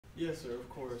Yes, sir, of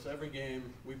course. Every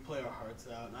game, we play our hearts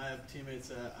out, and I have teammates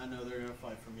that I know they're going to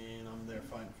fight for me, and I'm there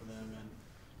fighting for them. And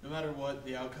no matter what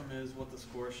the outcome is, what the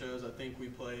score shows, I think we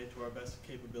play to our best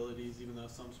capabilities, even though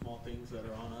some small things that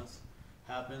are on us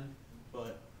happen.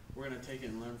 But we're going to take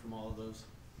it and learn from all of those.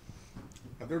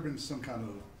 Have there been some kind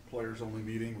of players-only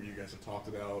meeting where you guys have talked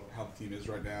about how the team is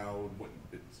right now, and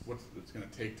what it's going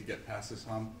to take to get past this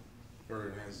hump,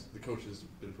 or has the coaches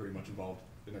been pretty much involved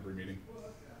in every meeting?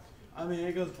 I mean,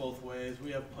 it goes both ways.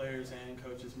 We have players and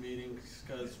coaches meetings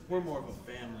because we're more of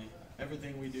a family.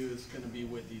 Everything we do is going to be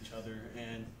with each other,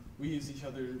 and we use each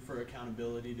other for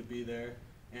accountability to be there,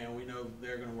 and we know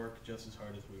they're going to work just as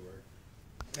hard as we work.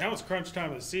 Now it's crunch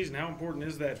time of the season. How important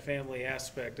is that family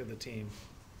aspect of the team?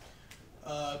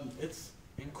 It's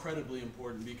incredibly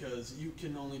important because you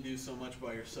can only do so much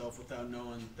by yourself without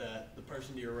knowing that the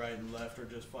person to your right and left are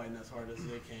just fighting as hard as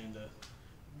they can to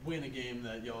win a game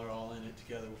that y'all are all in it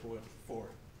together for.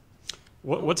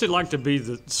 What's it like to be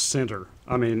the center?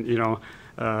 I mean,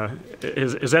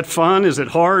 is that fun? Is it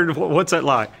hard? What's that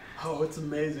like? Oh, it's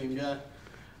amazing.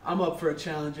 I'm up for a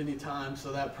challenge anytime,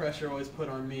 so that pressure always put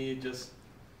on me just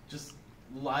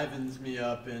livens me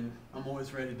up, and I'm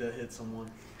always ready to hit someone.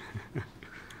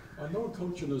 I know a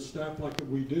coach and a staff like that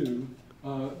we do.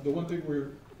 The one thing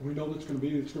we know it's going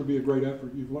to be a great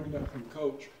effort. You've learned that from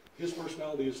coach. His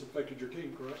personality has affected your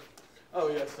team, correct? Oh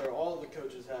yes, sir. All the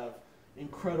coaches have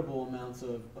incredible amounts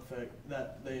of effect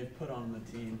that they have put on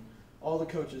the team. All the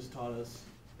coaches taught us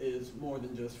is more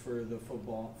than just for the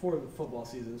football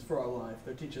seasons, for our life.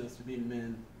 They're teaching us to be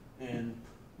men and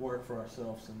work for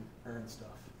ourselves and earn stuff.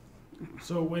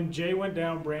 So when Jay went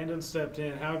down, Brandon stepped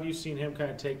in. How have you seen him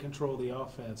kind of take control of the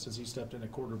offense as he stepped in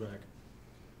at quarterback?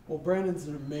 Well, Brandon's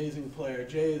an amazing player.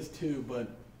 Jay is too, but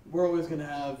we're always going to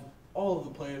have all of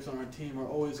the players on our team are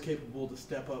always capable to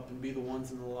step up and be the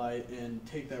ones in the light and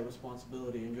take that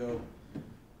responsibility and go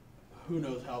who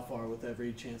knows how far with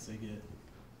every chance they get.